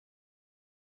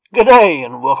G'day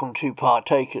and welcome to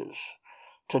Partakers.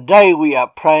 Today we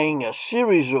are praying a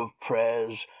series of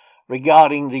prayers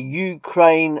regarding the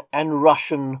Ukraine and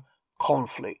Russian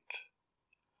conflict.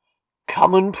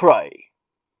 Come and pray.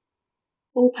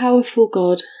 All-powerful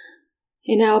God,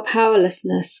 in our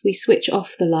powerlessness we switch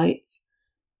off the lights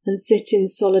and sit in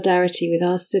solidarity with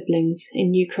our siblings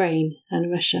in Ukraine and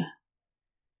Russia.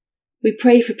 We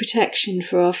pray for protection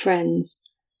for our friends,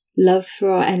 love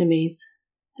for our enemies,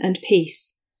 and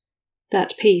peace,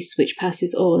 that peace which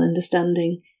passes all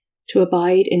understanding, to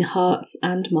abide in hearts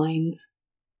and minds.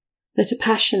 That a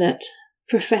passionate,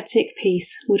 prophetic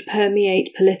peace would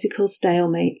permeate political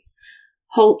stalemates,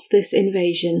 halt this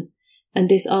invasion, and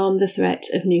disarm the threat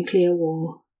of nuclear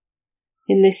war.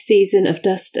 In this season of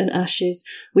dust and ashes,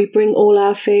 we bring all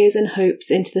our fears and hopes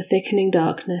into the thickening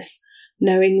darkness,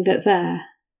 knowing that there,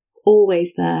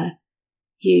 always there,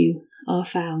 you are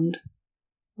found.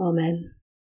 Amen.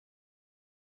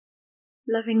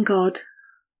 Loving God,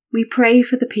 we pray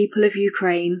for the people of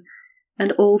Ukraine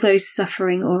and all those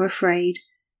suffering or afraid,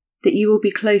 that you will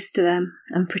be close to them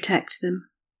and protect them.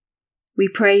 We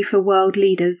pray for world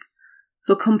leaders,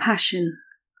 for compassion,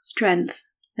 strength,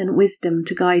 and wisdom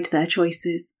to guide their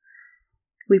choices.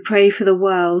 We pray for the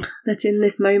world that in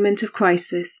this moment of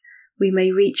crisis we may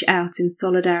reach out in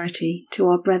solidarity to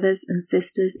our brothers and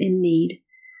sisters in need.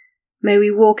 May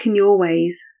we walk in your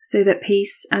ways so that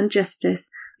peace and justice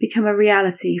become a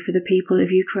reality for the people of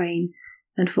Ukraine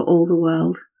and for all the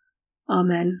world.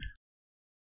 Amen.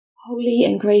 Holy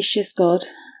and gracious God,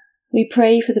 we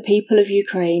pray for the people of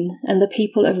Ukraine and the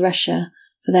people of Russia,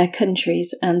 for their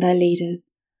countries and their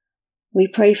leaders. We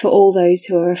pray for all those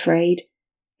who are afraid,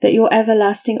 that your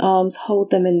everlasting arms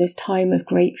hold them in this time of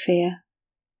great fear.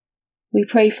 We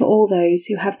pray for all those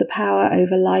who have the power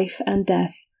over life and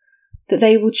death, that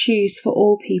they will choose for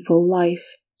all people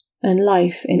life, and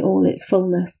life in all its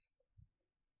fullness.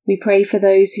 We pray for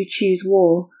those who choose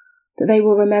war, that they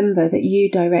will remember that you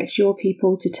direct your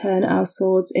people to turn our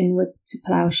swords inward to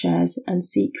plowshares and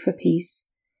seek for peace.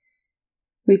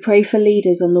 We pray for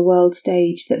leaders on the world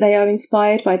stage, that they are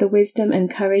inspired by the wisdom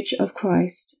and courage of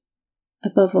Christ.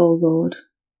 Above all, Lord,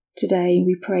 today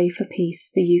we pray for peace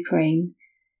for Ukraine.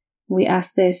 We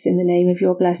ask this in the name of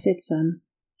your blessed Son.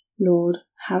 Lord,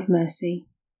 have mercy.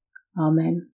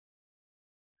 Amen.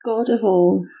 God of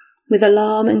all, with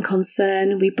alarm and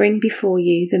concern we bring before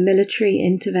you the military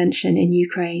intervention in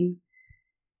Ukraine.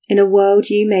 In a world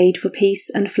you made for peace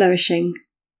and flourishing,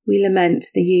 we lament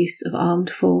the use of armed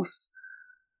force.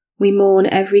 We mourn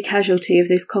every casualty of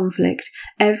this conflict,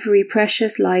 every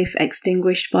precious life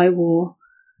extinguished by war.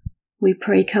 We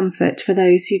pray comfort for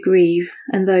those who grieve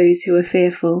and those who are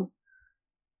fearful.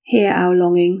 Hear our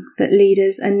longing that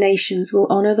leaders and nations will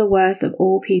honour the worth of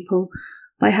all people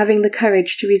by having the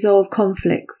courage to resolve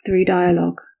conflict through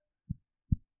dialogue.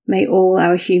 May all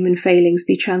our human failings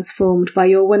be transformed by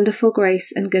your wonderful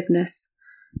grace and goodness.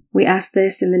 We ask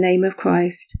this in the name of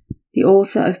Christ, the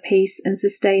author of peace and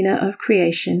sustainer of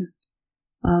creation.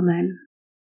 Amen.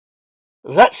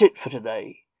 That's it for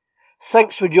today.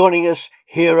 Thanks for joining us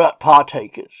here at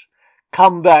Partakers.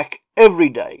 Come back every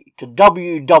day to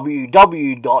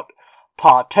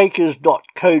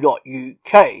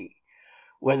www.partakers.co.uk,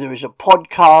 where there is a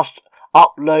podcast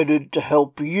uploaded to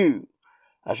help you,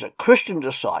 as a Christian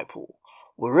disciple,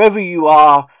 wherever you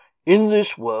are in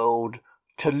this world,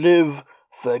 to live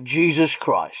for Jesus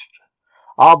Christ.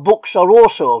 Our books are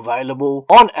also available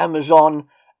on Amazon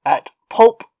at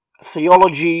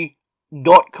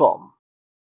pulptheology.com.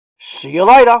 See you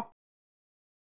later.